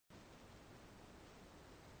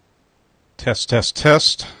Test, test,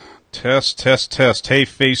 test. Test, test, test. Hey,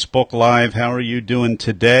 Facebook Live, how are you doing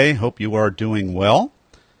today? Hope you are doing well.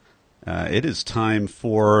 It is time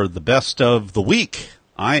for the best of the week.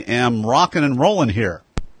 I am rocking and rolling here.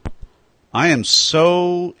 I am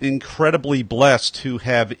so incredibly blessed to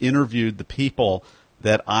have interviewed the people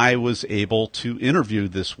that I was able to interview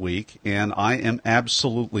this week, and I am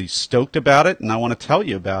absolutely stoked about it, and I want to tell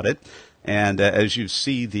you about it. And as you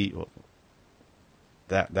see that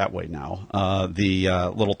way now,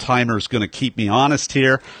 the little timer is going to keep me honest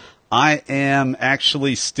here. I am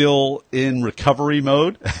actually still in recovery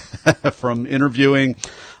mode from interviewing.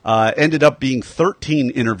 Ended up being 13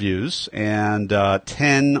 interviews and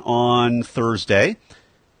 10 on Thursday,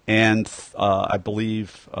 and I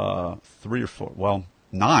believe 3 or 4. Well,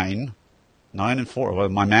 9 and 4. Well,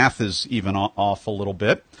 my math is even off a little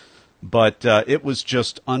bit, but it was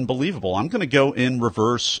just unbelievable. I'm going to go in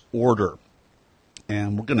reverse order,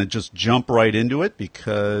 and we're going to just jump right into it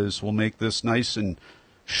because we'll make this nice and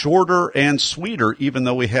shorter and sweeter, even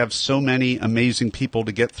though we have so many amazing people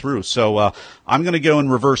to get through. So I'm going to go in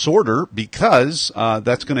reverse order because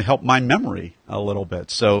that's going to help my memory a little bit.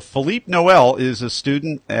 So Philippe Noel is a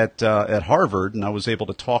student at Harvard, and I was able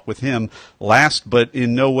to talk with him last but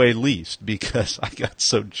in no way least because I got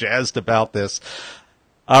so jazzed about this.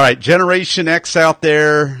 All right, Generation X out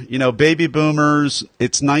there, you know, baby boomers,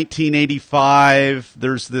 it's 1985.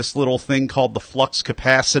 There's this little thing called the flux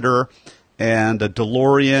capacitor, and a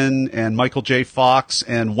DeLorean, and Michael J. Fox,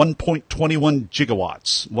 and 1.21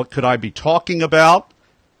 gigawatts. What could I be talking about?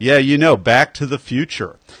 Yeah, you know, Back to the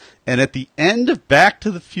Future. And at the end of Back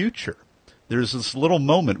to the Future, there's this little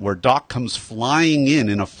moment where Doc comes flying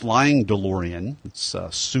in a flying DeLorean. It's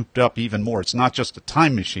souped up even more. It's not just a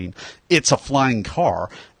time machine. It's a flying car.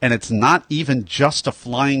 And it's not even just a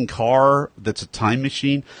flying car that's a time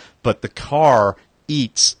machine, but the car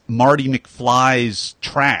eats Marty McFly's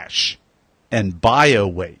trash and bio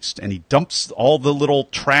waste, and he dumps all the little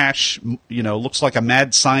trash, you know, looks like a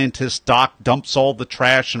mad scientist. Doc dumps all the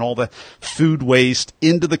trash and all the food waste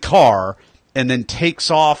into the car and then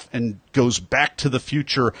takes off and goes back to the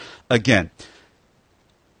future again.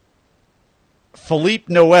 Philippe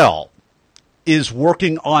Noel is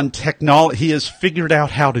working on technology. He has figured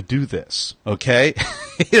out how to do this, okay?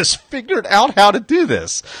 He has figured out how to do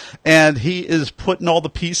this. And he is putting all the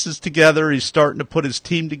pieces together. He's starting to put his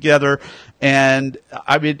team together. And,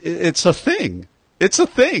 I mean, it's a thing. It's a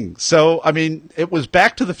thing. So, I mean, it was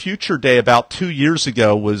Back to the Future Day about 2 years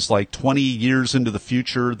ago, was like 20 years into the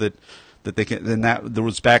future that they can, and that there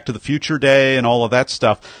was Back to the Future Day and all of that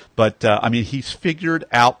stuff. But I mean, he's figured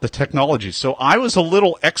out the technology. So I was a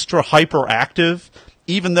little extra hyperactive,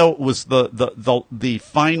 even though it was the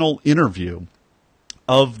final interview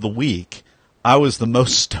of the week. I was the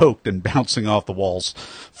most stoked and bouncing off the walls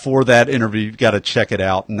for that interview. You've got to check it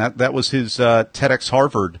out. And that was his TEDx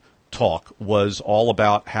Harvard talk, was all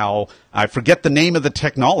about how, I forget the name of the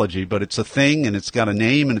technology, but it's a thing and it's got a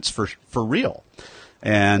name and it's for real.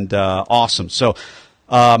 And awesome. So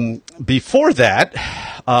before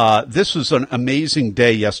that, this was an amazing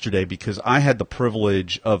day yesterday because I had the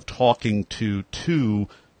privilege of talking to 2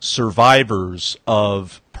 survivors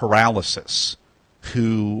of paralysis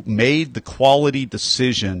who made the quality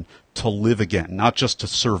decision to live again, not just to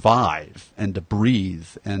survive and to breathe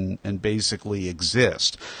and basically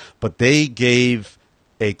exist, but they gave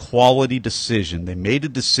a quality decision. They made a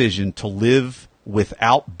decision to live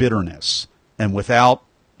without bitterness and without,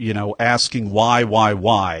 you know, asking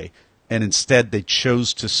why, and instead they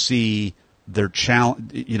chose to see their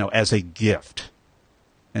challenge, you know, as a gift.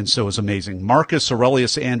 And so it was amazing. Marcus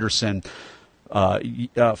Aurelius Anderson,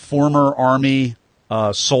 former Army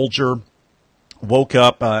soldier, woke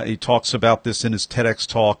up. He talks about this in his TEDx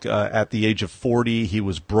talk. At the age of 40, he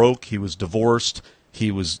was broke, he was divorced,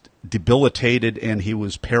 he was debilitated, and he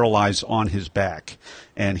was paralyzed on his back.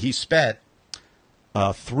 And he spent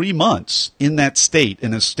 3 months in that state,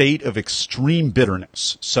 in a state of extreme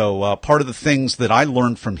bitterness. So part of the things that I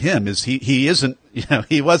learned from him is he isn't, you know,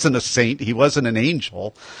 he wasn't a saint, he wasn't an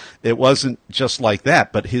angel. It wasn't just like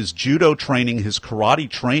that, but his judo training, his karate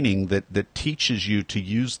training that teaches you to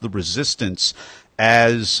use the resistance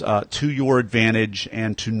as to your advantage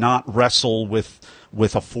and to not wrestle with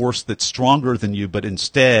a force that's stronger than you, but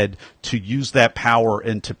instead to use that power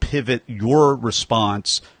and to pivot your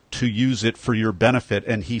response to use it for your benefit.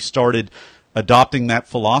 And he started adopting that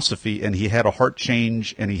philosophy, and he had a heart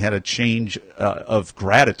change, and he had a change of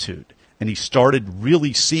gratitude, and he started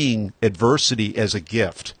really seeing adversity as a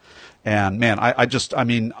gift. And man, I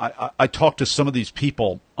talked to some of these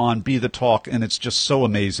people on Be the Talk, and it's just so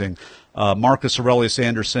amazing. Marcus Aurelius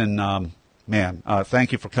Anderson, man,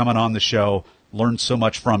 thank you for coming on the show. Learned so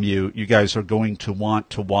much from you. You guys are going to want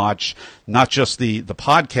to watch not just the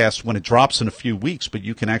podcast when it drops in a few weeks, but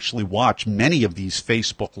you can actually watch many of these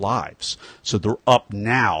Facebook Lives. So they're up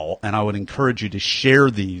now, and I would encourage you to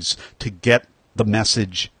share these to get the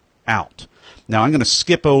message out. Now, I'm going to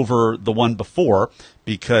skip over the one before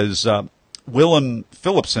because Willem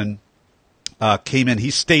Philipson came in.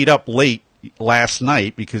 He stayed up late last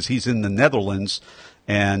night because he's in the Netherlands,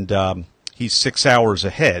 and he's 6 hours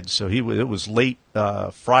ahead, so it was late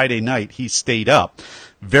Friday night. He stayed up.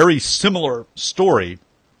 Very similar story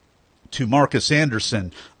to Marcus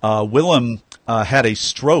Anderson. Willem had a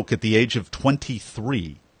stroke at the age of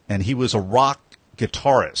 23, and he was a rock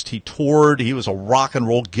guitarist. He toured. He was a rock and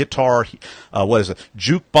roll guitar. What is it?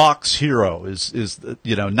 Jukebox Hero is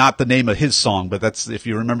not the name of his song, but that's, if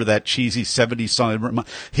you remember that cheesy 70s song.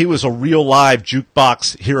 He was a real live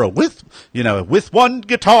jukebox hero with one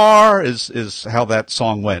guitar is how that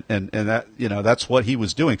song went, and that that's what he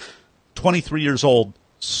was doing. 23 years old,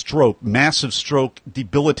 stroke, massive stroke,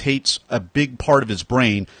 debilitates a big part of his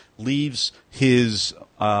brain, leaves his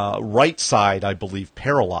right side, I believe,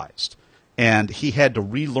 paralyzed. And he had to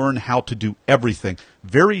relearn how to do everything.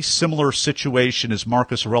 Very similar situation as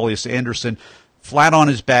Marcus Aurelius Anderson, flat on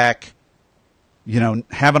his back,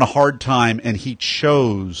 having a hard time, and he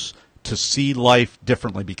chose to see life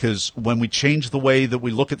differently, because when we change the way that we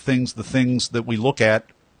look at things, the things that we look at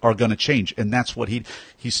are going to change. And that's what he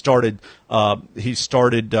started. He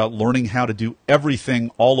started learning how to do everything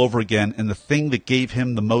all over again. And the thing that gave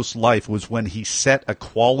him the most life was when he set a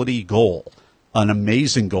quality goal. An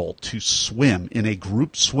amazing goal to swim in a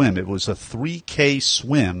group swim. It was a 3K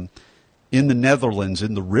swim in the Netherlands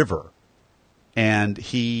in the river. And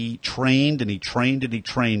he trained and he trained and he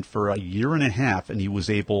trained for a year and a half, and he was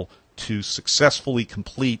able to successfully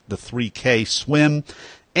complete the 3K swim.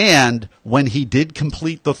 And when he did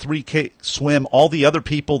complete the 3K swim, all the other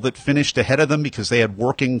people that finished ahead of them, because they had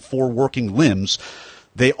four working limbs,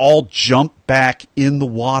 they all jumped back in the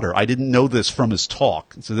water. I didn't know this from his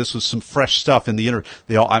talk, so this was some fresh stuff in the interview.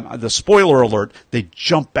 The spoiler alert, they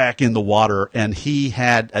jumped back in the water, and he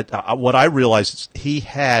had, what I realized is he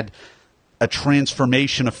had a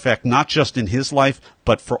transformation effect, not just in his life,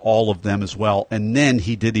 but for all of them as well. And then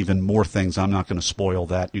he did even more things. I'm not going to spoil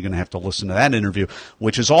that. You're going to have to listen to that interview,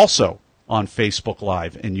 which is also on Facebook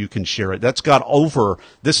Live, and you can share it. That's got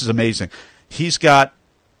this is amazing. He's got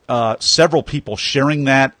several people sharing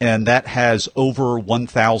that, and that has over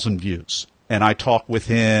 1,000 views. And I talked with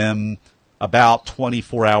him about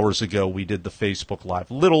 24 hours ago. We did the Facebook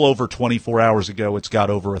Live. Little over 24 hours ago, it's got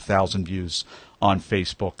over 1,000 views on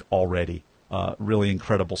Facebook already. Really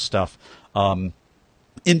incredible stuff. In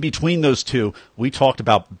between those two, we talked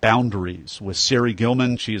about boundaries with Sari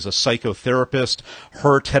Gilman. She is a psychotherapist.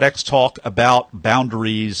 Her TEDx talk about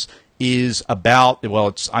boundaries is about,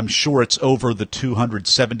 I'm sure it's over the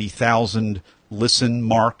 270,000 listen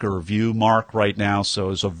mark or view mark right now. So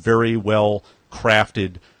it's a very well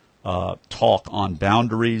crafted talk on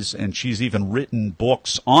boundaries, and she's even written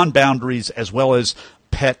books on boundaries as well as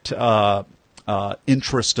pet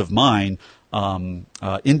interest of mine,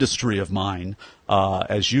 industry of mine,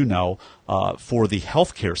 as you know, for the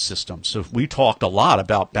healthcare system. So we talked a lot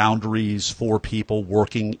about boundaries for people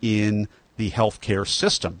working in the healthcare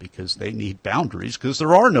system, because they need boundaries, because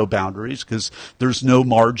there are no boundaries, because there's no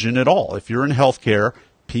margin at all. If you're in healthcare,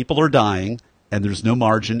 people are dying, and there's no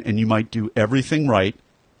margin, and you might do everything right,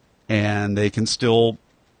 and they can still,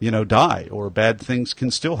 die, or bad things can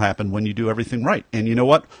still happen when you do everything right. And you know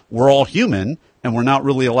what? We're all human, and we're not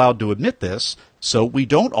really allowed to admit this, so we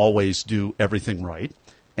don't always do everything right.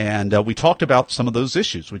 And we talked about some of those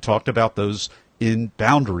issues. We talked about those in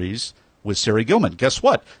boundaries with Sari Gilman. Guess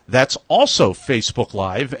what? That's also Facebook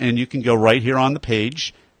Live, and you can go right here on the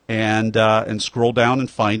page and scroll down and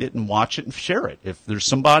find it and watch it and share it. If there's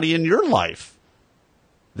somebody in your life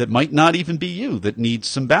that might not even be you that needs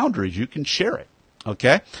some boundaries, you can share it.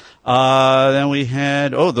 Okay? Then we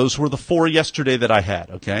had, those were the 4 yesterday that I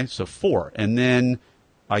had. Okay? So 4. And then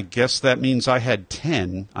I guess that means I had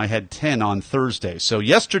 10. I had 10 on Thursday. So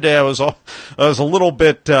yesterday I was a little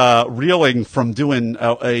bit reeling from doing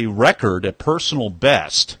a record, a personal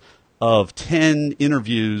best of 10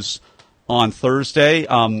 interviews on Thursday.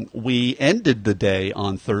 We ended the day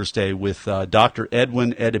on Thursday with Dr.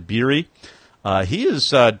 Edwin Edibiri. He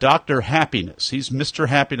is Dr. Happiness. He's Mr.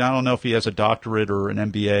 Happiness. I don't know if he has a doctorate or an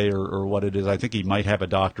MBA or what it is. I think he might have a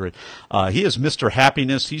doctorate. He is Mr.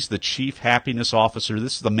 Happiness. He's the Chief Happiness Officer.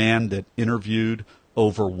 This is the man that interviewed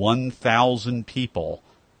over 1,000 people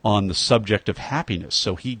on the subject of happiness.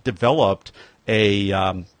 So he developed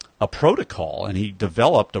a a protocol, and he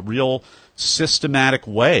developed a real systematic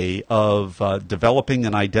way of developing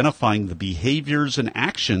and identifying the behaviors and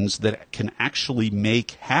actions that can actually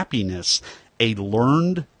make happiness a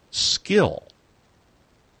learned skill.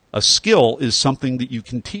 A skill is something that you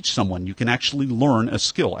can teach someone. You can actually learn a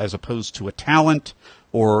skill as opposed to a talent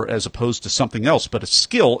or as opposed to something else. But a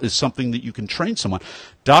skill is something that you can train someone.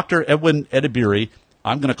 Dr. Edwin Edebiri,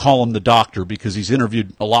 I'm going to call him the doctor because he's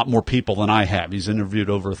interviewed a lot more people than I have. He's interviewed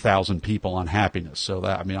over 1,000 people on happiness. So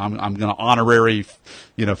that, I mean, I'm going to honorary,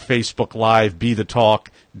 Facebook Live, Be the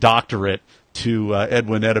Talk doctorate to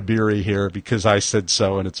Edwin Edebiri here because I said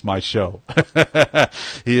so, and it's my show.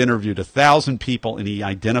 He interviewed 1,000 people, and he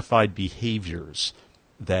identified behaviors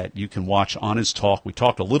that you can watch on his talk. We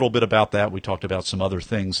talked a little bit about that. We talked about some other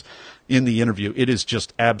things in the interview. It is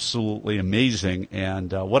just absolutely amazing,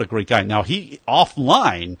 and what a great guy. Now, he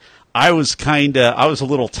offline, I was a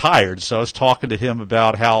little tired, so I was talking to him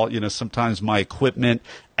about how, sometimes my equipment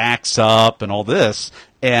acts up and all this,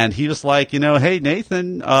 and he was like, hey,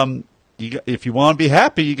 Nathan, if you want to be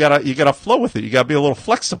happy, you gotta flow with it. You gotta be a little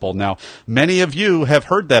flexible. Now, many of you have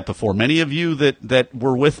heard that before. Many of you that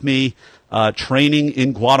were with me training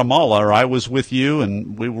in Guatemala, or I was with you,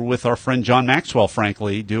 and we were with our friend John Maxwell,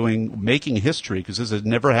 frankly, making history, because this has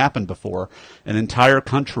never happened before. An entire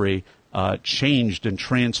country changed and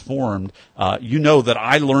transformed. You know that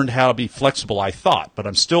I learned how to be flexible, I thought, but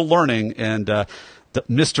I'm still learning, and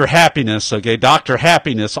Mr. Happiness, okay, Dr.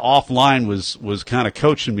 Happiness offline was kind of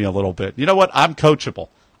coaching me a little bit. You know what? I'm coachable.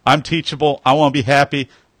 I'm teachable. I want to be happy.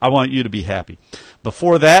 I want you to be happy.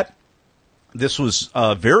 Before that, this was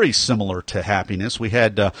very similar to happiness. We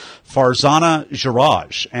had Farzana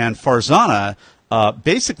Jiraj, and Farzana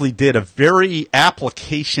basically did a very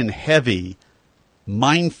application-heavy,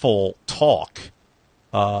 mindful talk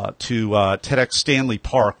to TEDx Stanley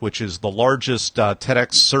Park, which is the largest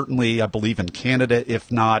TEDx, certainly, I believe, in Canada,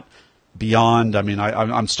 if not beyond. I mean,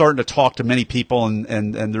 I'm starting to talk to many people,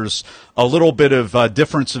 and there's a little bit of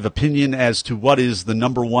difference of opinion as to what is the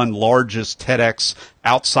number one largest TEDx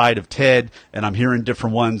outside of TED, and I'm hearing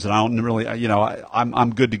different ones, and I don't really,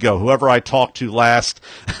 I'm good to go. Whoever I talk to last,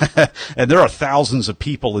 and there are thousands of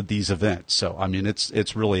people at these events, so I mean,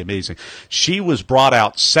 it's really amazing. She was brought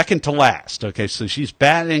out second to last. Okay, so she's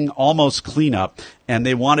batting almost cleanup, and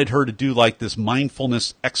they wanted her to do like this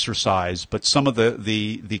mindfulness exercise, but some of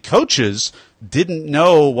the coaches didn't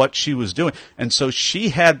know what she was doing, and so she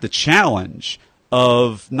had the challenge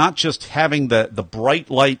of not just having the bright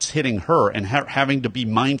lights hitting her and having to be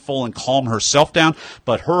mindful and calm herself down,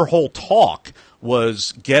 but her whole talk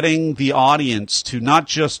was getting the audience to not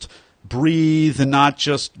just breathe and not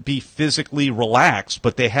just be physically relaxed,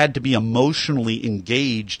 but they had to be emotionally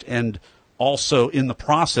engaged and also in the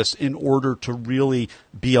process in order to really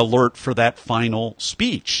be alert for that final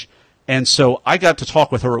speech. And so I got to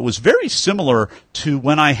talk with her. It was very similar to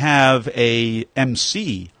when I have a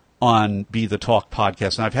MC on Be the Talk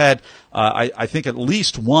podcast. And I've had, I think, at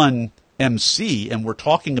least one MC, and we're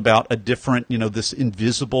talking about a different, this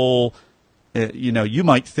invisible, you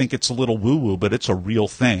might think it's a little woo-woo, but it's a real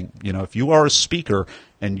thing. If you are a speaker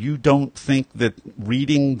and you don't think that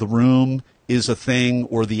reading the room is a thing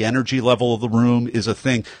or the energy level of the room is a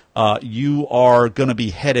thing, you are going to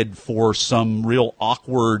be headed for some real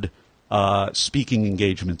awkward speaking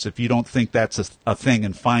engagements if you don't think that's a thing,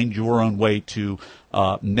 and find your own way to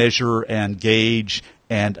measure and gauge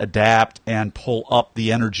and adapt and pull up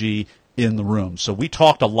the energy in the room. So we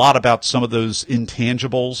talked a lot about some of those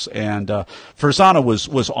intangibles, and Farzana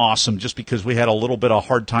was awesome just because we had a little bit of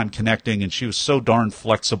hard time connecting, and she was so darn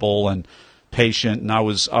flexible and patient, and I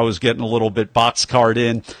was getting a little bit boxcarred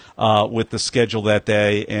in with the schedule that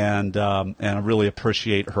day, and I really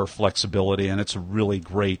appreciate her flexibility, and it's a really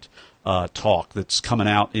great talk that's coming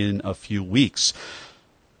out in a few weeks.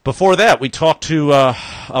 Before that, we talked to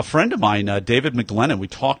a friend of mine, David McGlennon. We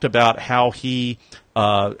talked about how he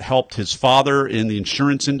helped his father in the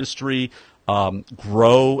insurance industry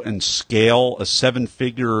grow and scale a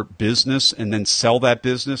 7-figure business and then sell that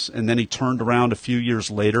business. And then he turned around a few years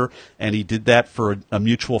later, and he did that for a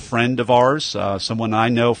mutual friend of ours, someone I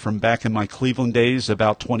know from back in my Cleveland days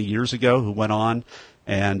about 20 years ago, who went on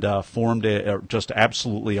and formed a just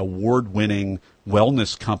absolutely award-winning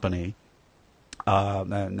wellness company.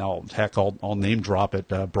 Now, heck, I'll name drop it.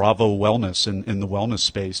 Bravo Wellness in the wellness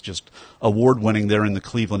space, just award-winning there in the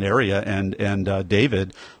Cleveland area. And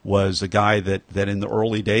David was a guy that in the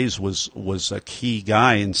early days was a key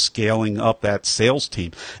guy in scaling up that sales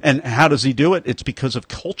team. And how does he do it? It's because of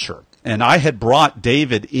culture. And I had brought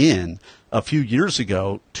David in a few years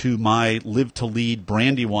ago to my Live to Lead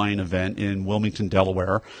Brandywine event in Wilmington,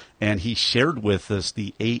 Delaware, and he shared with us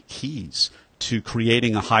the 8 keys to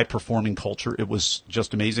creating a high-performing culture. It was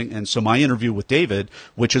just amazing. And so my interview with David,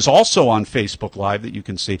 which is also on Facebook Live that you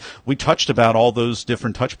can see, we touched about all those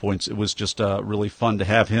different touch points. It was just really fun to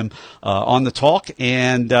have him on the talk.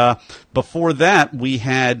 And before that, we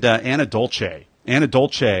had Anna Dolce. Anna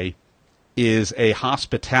Dolce is a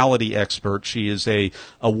hospitality expert. She is a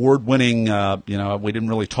award-winning, we didn't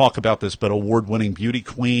really talk about this, but award-winning beauty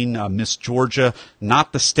queen, Miss Georgia,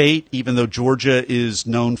 not the state, even though Georgia is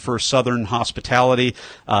known for Southern hospitality,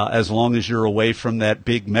 as long as you're away from that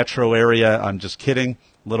big metro area. I'm just kidding.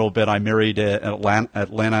 A little bit. I married an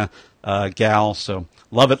Atlanta gal, so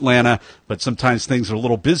love Atlanta, but sometimes things are a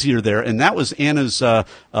little busier there. And that was Anna's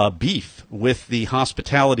beef with the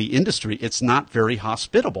hospitality industry. It's not very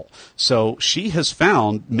hospitable. So she has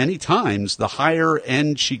found many times the higher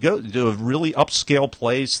end she goes to a really upscale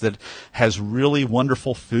place that has really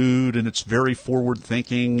wonderful food, and it's very forward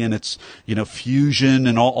thinking, and it's, fusion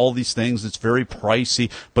and all these things. It's very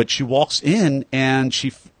pricey, but she walks in and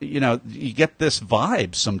you get this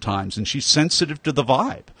vibe sometimes, and she's sensitive to the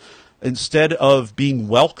vibe. Instead of being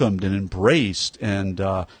welcomed and embraced and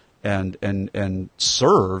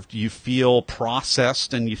served, you feel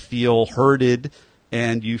processed and you feel herded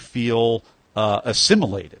and you feel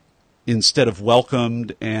assimilated instead of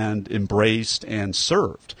welcomed and embraced and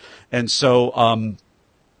served. And so,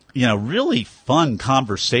 really fun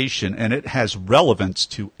conversation, and it has relevance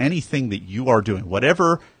to anything that you are doing,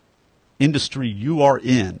 whatever industry you are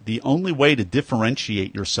in. The only way to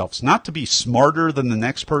differentiate yourself is not to be smarter than the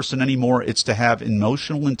next person anymore. It's to have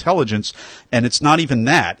emotional intelligence. And it's not even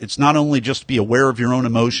that. It's not only just to be aware of your own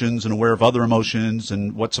emotions and aware of other emotions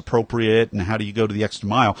and what's appropriate and how do you go to the extra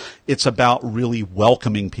mile. It's about really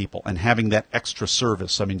welcoming people and having that extra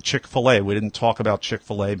service. I mean, Chick-fil-A, we didn't talk about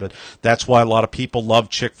Chick-fil-A, but that's why a lot of people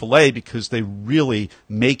love Chick-fil-A, because they really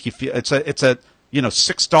make you feel it's a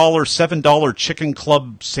 $6, $7 chicken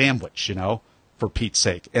club sandwich, for Pete's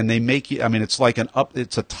sake. And they make you, it's like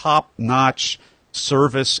it's a top-notch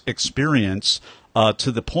service experience,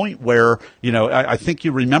 to the point where, I think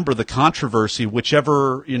you remember the controversy,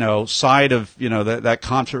 whichever, side of,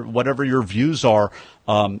 whatever your views are,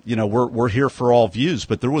 we're here for all views,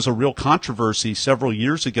 but there was a real controversy several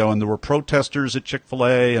years ago, and there were protesters at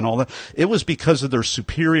Chick-fil-A and all that. It was because of their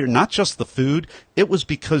superior, not just the food, it was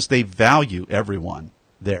because they value everyone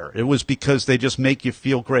there. It was because they just make you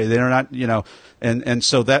feel great. They're not, and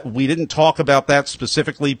so that we didn't talk about that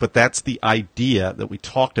specifically, but that's the idea that we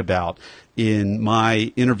talked about in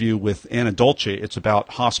my interview with Anna Dolce. It's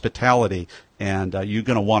about hospitality, and you're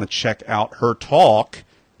going to want to check out her talk,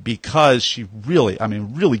 because she really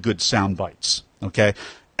good sound bites. Okay.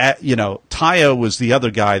 Tayo was the other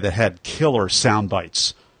guy that had killer sound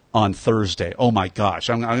bites on Thursday. Oh my gosh.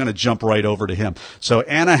 I'm going to jump right over to him. So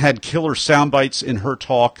Anna had killer sound bites in her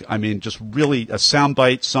talk. Just really a sound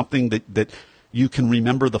bite, something that you can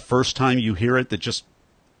remember the first time you hear it, that just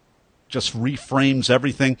reframes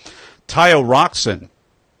everything. Tayo Roxon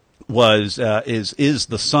is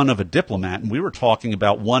the son of a diplomat, and we were talking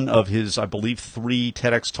about one of his, I believe, 3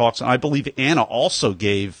 TEDx talks. And I believe Anna also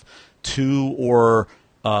gave 2 or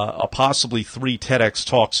possibly 3 TEDx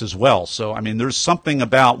talks as well. So there's something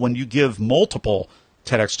about when you give multiple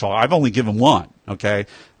TEDx talks. I've only given 1, okay,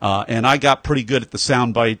 and I got pretty good at the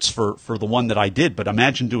sound bites for the one that I did. But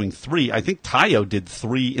imagine doing 3. I think Tayo did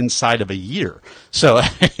 3 inside of a year. So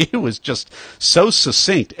he was just so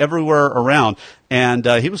succinct everywhere around. And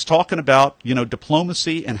he was talking about,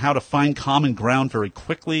 diplomacy and how to find common ground very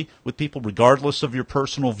quickly with people, regardless of your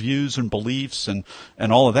personal views and beliefs and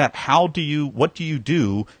all of that. What do you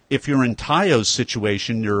do if you're in Tayo's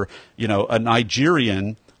situation? You're, a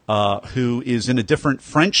Nigerian who is in a different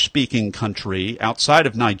French-speaking country outside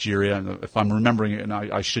of Nigeria. If I'm remembering it, and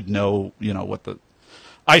I should know,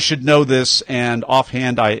 I should know this, and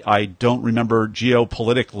offhand I don't remember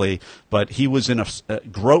geopolitically, but he was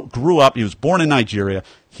grew up, he was born in Nigeria,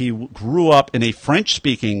 he grew up in a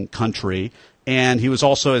French-speaking country, and he was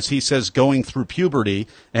also, as he says, going through puberty,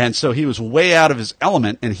 and so he was way out of his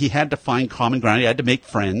element, and he had to find common ground, he had to make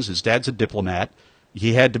friends, his dad's a diplomat,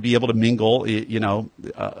 he had to be able to mingle,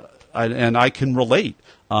 and I can relate.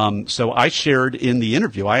 So I shared in the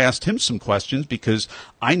interview, I asked him some questions because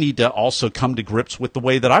I need to also come to grips with the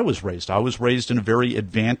way that I was raised. I was raised in a very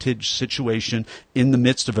advantaged situation in the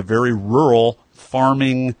midst of a very rural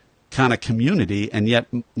farming kind of community, and yet,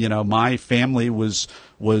 my family was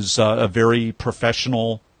a very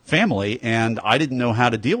professional family, and I didn't know how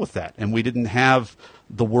to deal with that. And we didn't have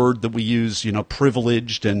the word that we use,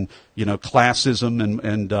 privileged and, classism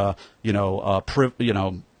and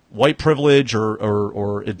white privilege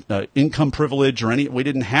or income privilege or any. We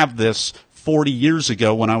didn't have this 40 years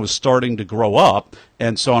ago when I was starting to grow up.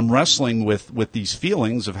 And so I'm wrestling with these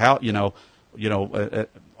feelings of how,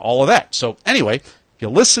 all of that. So anyway, if you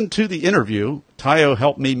listen to the interview, Tayo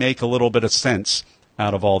helped me make a little bit of sense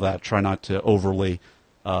out of all that. Try not to overly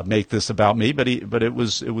make this about me, but it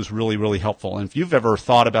was really, really helpful. And if you've ever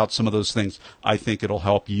thought about some of those things, I think it'll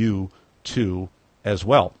help you too as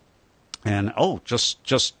well. And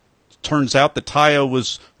just turns out that Tayo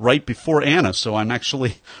was right before Anna, so I'm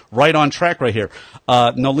actually right on track right here.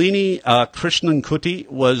 Nalini Krishnankuti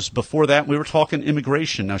was before that. We were talking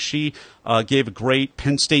immigration. Now, she gave a great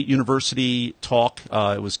Penn State University talk.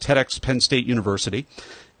 It was TEDx Penn State University,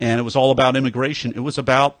 and it was all about immigration. It was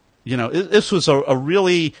about, this was a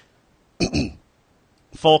really,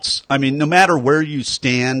 folks, I mean, no matter where you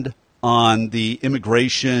stand on the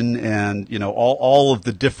immigration and, all of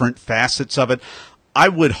the different facets of it, I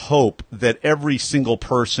would hope that every single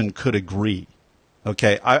person could agree.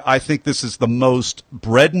 Okay, I think this is the most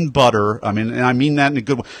bread and butter. I mean, and I mean that in a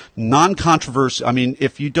good way. Non-controversial. I mean,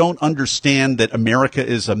 if you don't understand that America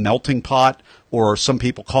is a melting pot, or some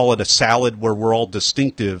people call it a salad where we're all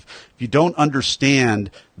distinctive, if you don't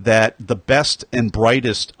understand that the best and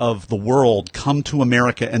brightest of the world come to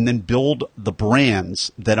America and then build the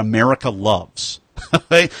brands that America loves.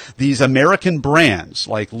 These American brands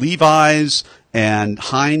like Levi's and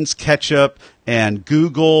Heinz ketchup and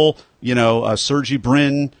Google, Sergey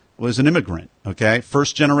Brin was an immigrant, okay?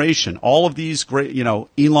 First generation. All of these great,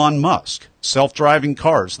 Elon Musk, self-driving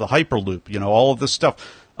cars, the Hyperloop, all of this stuff,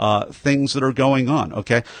 things that are going on,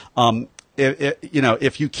 okay?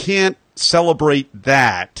 If you can't celebrate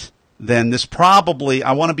that, then this probably,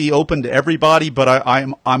 I want to be open to everybody, but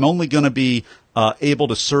I'm only going to be able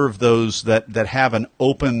to serve those that have an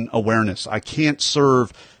open awareness. I can't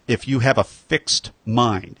serve if you have a fixed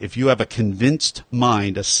mind, if you have a convinced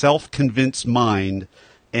mind, a self-convinced mind,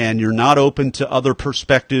 and you're not open to other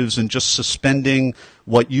perspectives and just suspending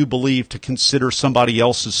what you believe to consider somebody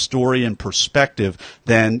else's story and perspective,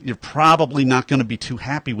 then you're probably not going to be too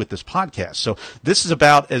happy with this podcast. So this is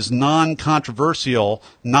about as non-controversial,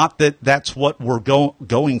 not that that's what we're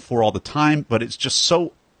going for all the time, but it's just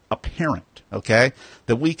so apparent. Okay,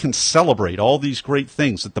 that we can celebrate all these great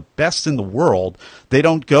things, that the best in the world, they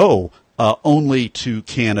don't go only to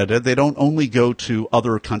Canada, they don't only go to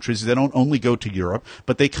other countries, they don't only go to Europe,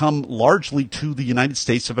 but they come largely to the United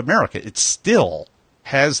States of America. It still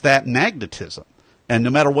has that magnetism. And no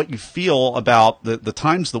matter what you feel about the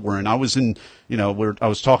times that we're in, I was in, I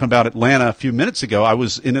was talking about Atlanta a few minutes ago. I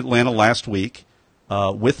was in Atlanta last week.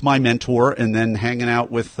 With my mentor, and then hanging out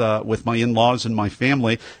with my in-laws and my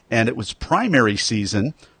family, and it was primary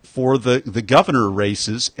season for the governor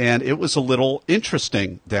races, and it was a little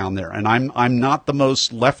interesting down there. And I'm not the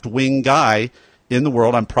most left-wing guy in the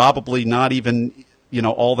world. I'm probably not even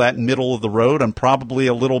all that middle of the road. I'm probably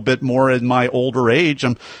a little bit more in my older age.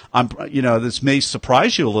 I'm this may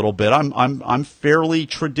surprise you a little bit. I'm fairly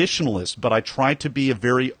traditionalist, but I try to be a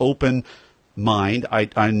very open mind.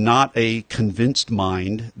 I'm not a convinced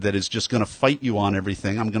mind that is just going to fight you on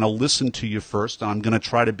everything. I'm going to listen to you first, and I'm going to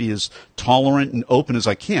try to be as tolerant and open as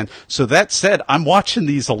I can. So that said, I'm watching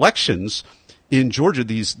these elections in Georgia,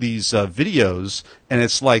 these videos, and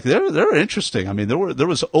it's like they're interesting. I mean, there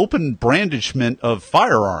was open brandishment of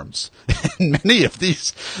firearms in many of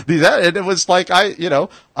these, and it was like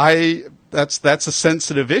that's a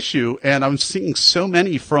sensitive issue, and I'm seeing so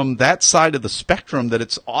many from that side of the spectrum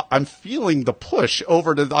that I'm feeling the push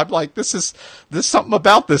over to. I'm like, this something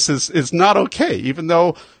about this is not okay. Even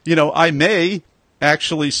though I may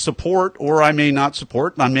actually support or I may not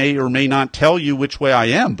support, and I may or may not tell you which way I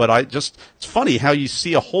am. But it's funny how you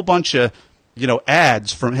see a whole bunch of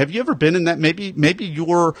ads from. Have you ever been in that? Maybe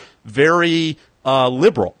you're very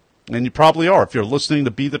liberal. And you probably are. If you're listening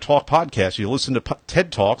to Be the Talk podcast, you listen to TED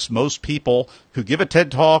Talks. Most people who give a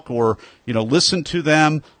TED Talk or, listen to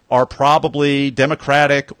them are probably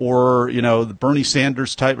Democratic or, the Bernie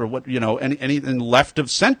Sanders type or what, anything left of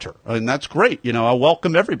center. And that's great. I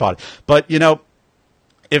welcome everybody. But,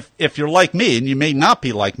 if you're like me, and you may not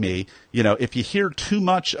be like me, if you hear too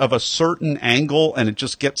much of a certain angle and it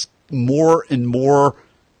just gets more and more,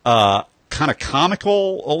 kind of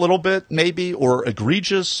comical a little bit maybe, or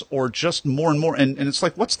egregious, or just more and more. And it's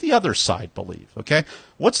like, what's the other side believe? Okay.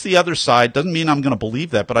 What's the other side? Doesn't mean I'm going to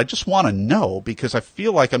believe that, but I just want to know because I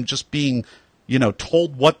feel like I'm just being,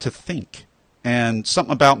 told what to think. and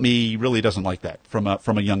something about me really doesn't like that from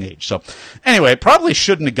a young age. So anyway, probably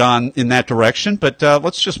shouldn't have gone in that direction, but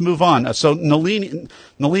let's just move on. So Nalini, and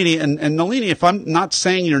Nalini, if I'm not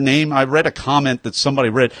saying your name, I read a comment that somebody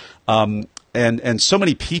read, and so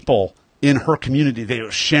many people in her community, they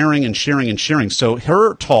were sharing and sharing and sharing. So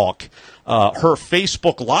her talk, her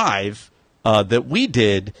Facebook Live that we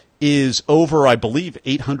did is over, I believe,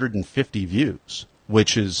 850 views,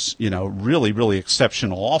 which is, really, really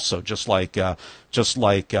exceptional also, just like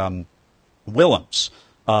Willem's.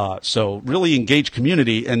 So really engaged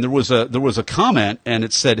community. And there was a comment, and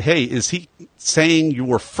it said, hey, is he saying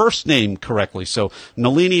your first name correctly? So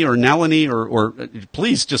Nalini or or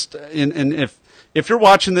please just, and if you're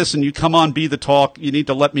watching this and you come on Be the Talk, you need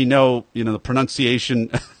to let me know, the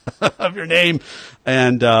pronunciation of your name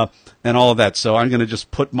and all of that. So I'm going to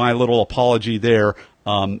just put my little apology there.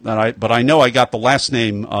 But I know I got the last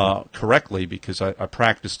name correctly because I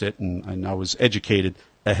practiced it and I was educated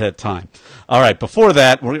ahead of time. All right. Before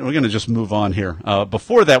that, we're going to just move on here.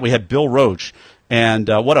 Before that, we had Bill Roach, and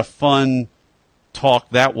what a fun talk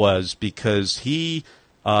that was, because he's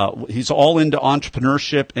all into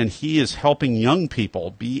entrepreneurship, and he is helping young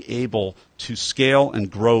people be able to scale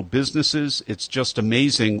and grow businesses. It's just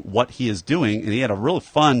amazing what he is doing, and he had a really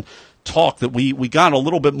fun talk that we got a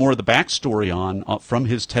little bit more of the backstory on from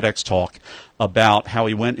his TEDx talk about how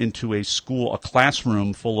he went into a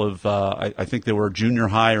classroom full of I think they were junior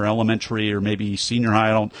high or elementary or maybe senior high.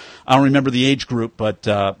 I don't remember the age group, but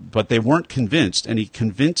they weren't convinced, and he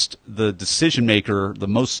convinced the decision maker, the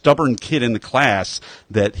most stubborn kid in the class,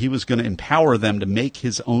 that he was going to empower them to make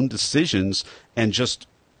his own decisions and just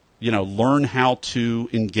learn how to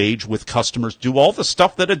engage with customers, do all the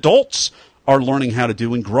stuff that adults are learning how to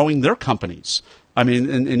do in growing their companies. I mean,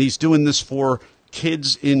 and he's doing this for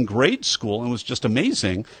kids in grade school, and it was just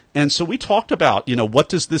amazing. And so we talked about, what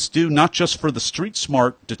does this do, not just for the street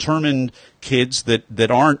smart, determined kids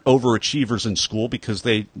that aren't overachievers in school because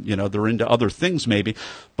they're into other things maybe,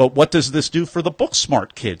 but what does this do for the book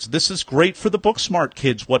smart kids? This is great for the book smart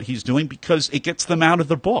kids, what he's doing, because it gets them out of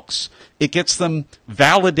their books. It gets them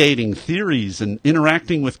validating theories and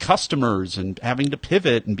interacting with customers and having to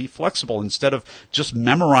pivot and be flexible instead of just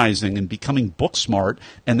memorizing and becoming book smart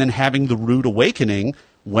and then having the rude awakening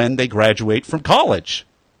when they graduate from college,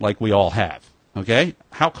 like we all have. Okay?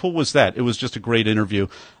 How cool was that? It was just a great interview.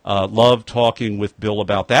 Loved talking with Bill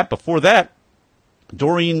about that. Before that,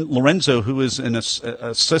 Doreen Lorenzo, who is an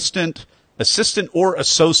assistant or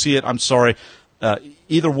associate, I'm sorry,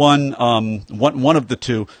 either one of the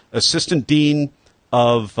two, assistant dean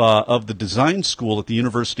of the design school at the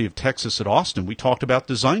University of Texas at Austin. We talked about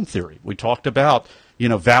design theory. We talked about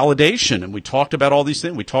validation, and we talked about all these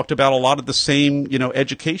things. We talked about a lot of the same,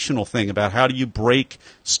 educational thing about how do you break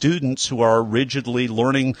students who are rigidly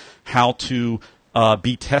learning how to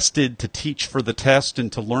be tested, to teach for the test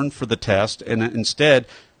and to learn for the test, and instead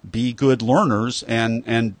be good learners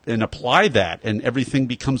and apply that, and everything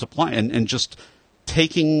becomes applied, and just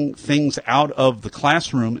taking things out of the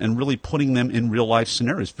classroom and really putting them in real life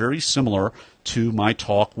scenarios. Very similar to my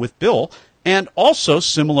talk with Bill. And also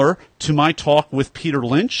similar to my talk with Peter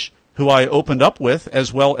Lynch, who I opened up with,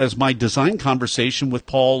 as well as my design conversation with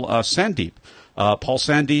Paul Sandeep. Paul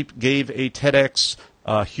Sandeep gave a TEDx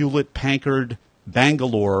Hewlett-Packard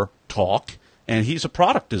Bangalore talk, and he's a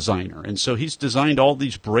product designer. And so he's designed all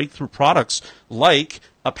these breakthrough products like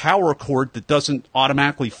a power cord that doesn't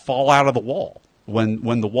automatically fall out of the wall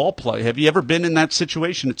when the wall plug. Have you ever been in that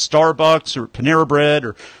situation at Starbucks or Panera Bread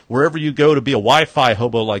or wherever you go to be a Wi-Fi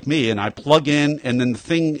hobo like me, and I plug in and then the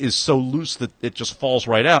thing is so loose that it just falls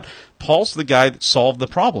right out? Paul's the guy that solved the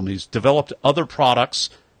problem. He's developed other products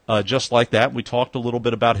just like that. We talked a little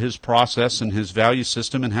bit about his process and his value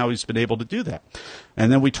system and how he's been able to do that.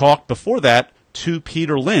 And then we talked before that to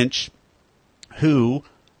Peter Lynch, who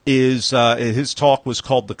is his talk was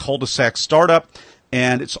called The Cul-de-sac Startup,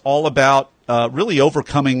 and it's all about really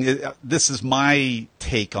overcoming, this is my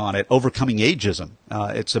take on it, overcoming ageism.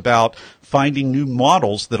 It's about finding new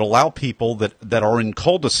models that allow people that are in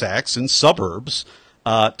cul-de-sacs in suburbs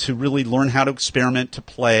to really learn how to experiment, to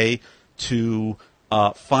play, to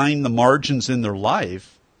find the margins in their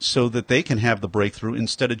life so that they can have the breakthrough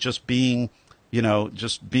instead of just being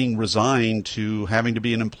resigned to having to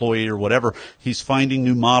be an employee or whatever. He's finding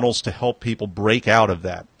new models to help people break out of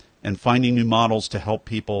that, and finding new models to help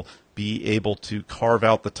people be able to carve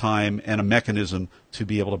out the time and a mechanism to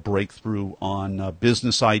be able to break through on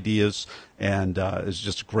business ideas. And it's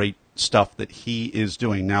just a great stuff that he is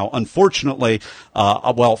doing. Now, unfortunately,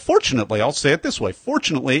 fortunately, I'll say it this way.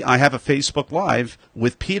 Fortunately, I have a Facebook Live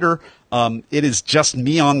with Peter. It is just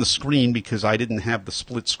me on the screen because I didn't have the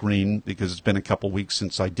split screen because it's been a couple weeks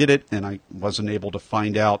since I did it, and I wasn't able to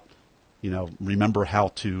find out, remember how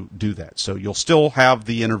to do that. So you'll still have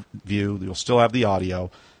the interview, you'll still have the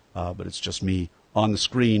audio, but it's just me on the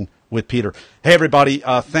screen with Peter. Hey, everybody,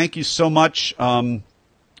 thank you so much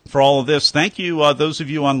for all of this. Thank you, those of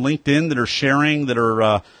you on LinkedIn that are sharing, that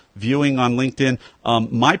are viewing on LinkedIn.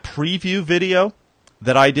 My preview video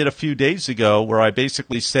that I did a few days ago, where I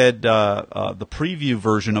basically said the preview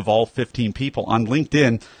version of all 15 people on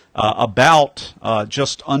LinkedIn, about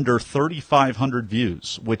just under 3,500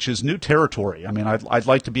 views, which is new territory. I mean, I'd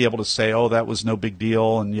like to be able to say, oh, that was no big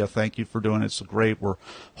deal, and yeah, thank you for doing it. So great, we're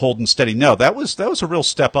holding steady. No, that was a real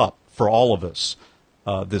step up for all of us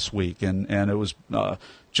this week, and it was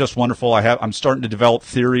just wonderful. I'm starting to develop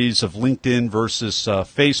theories of LinkedIn versus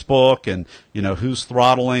Facebook, and who's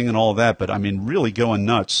throttling and all of that. But I mean, really going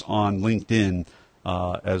nuts on LinkedIn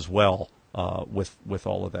as well with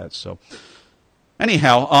all of that. So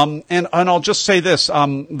anyhow, and I'll just say this: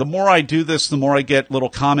 the more I do this, the more I get little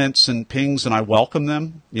comments and pings, and I welcome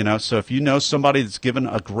them. So if you know somebody that's given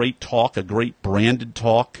a great talk, a great branded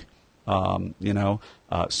talk,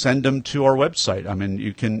 send them to our website. I mean,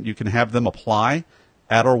 you can have them apply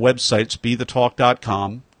at our website,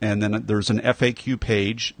 bethetalk.com, and then there's an FAQ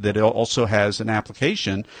page that also has an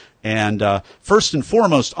application. And first and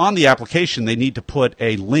foremost, on the application, they need to put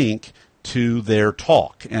a link to their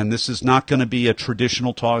talk. And this is not going to be a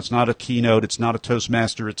traditional talk. It's not a keynote. It's not a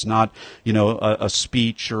Toastmaster. It's not, a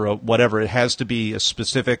speech or whatever. It has to be a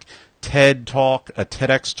specific TED talk, a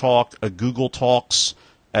TEDx talk, a Google Talks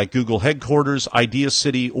at Google headquarters, Idea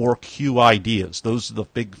City, or Q Ideas. Those are the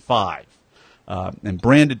big five. And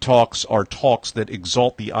branded talks are talks that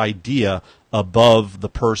exalt the idea above the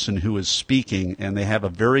person who is speaking, and they have a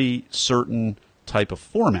very certain type of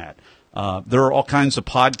format. There are all kinds of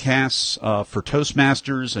podcasts for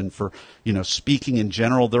Toastmasters and for speaking in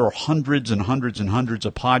general. There are hundreds and hundreds and hundreds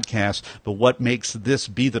of podcasts, but what makes this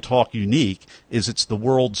Be the Talk unique is it's the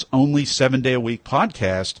world's only 7-day-a-week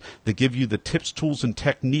podcast that give you the tips, tools, and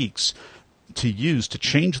techniques to use to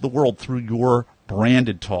change the world through your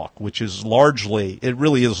branded talk, which is largely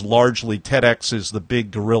TEDx is the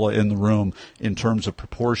big gorilla in the room in terms of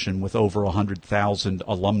proportion, with over 100,000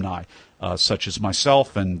 alumni, such as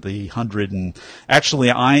myself and the 100. And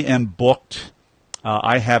actually, I am booked.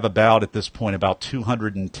 I have at this point about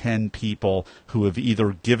 210 people who have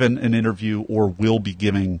either given an interview or will be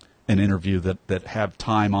giving an interview that have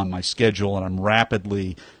time on my schedule, and I'm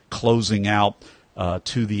rapidly closing out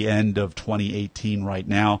to the end of 2018 right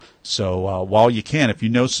now. So while you can, if you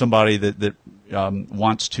know somebody that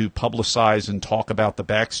wants to publicize and talk about the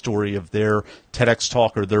backstory of their TEDx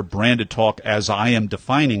talk or their branded talk as I am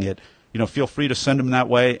defining it, feel free to send them that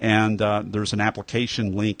way. And there's an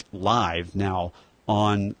application link live now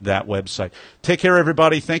on that website. Take care,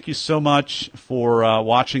 everybody. Thank you so much for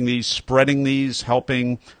watching these, spreading these,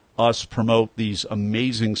 helping us promote these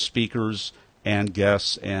amazing speakers and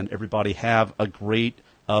guests, and everybody have a great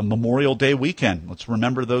Memorial Day weekend. Let's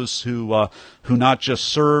remember those who not just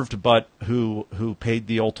served, but who paid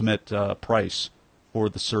the ultimate price for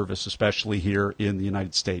the service, especially here in the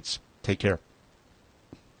United States. Take care.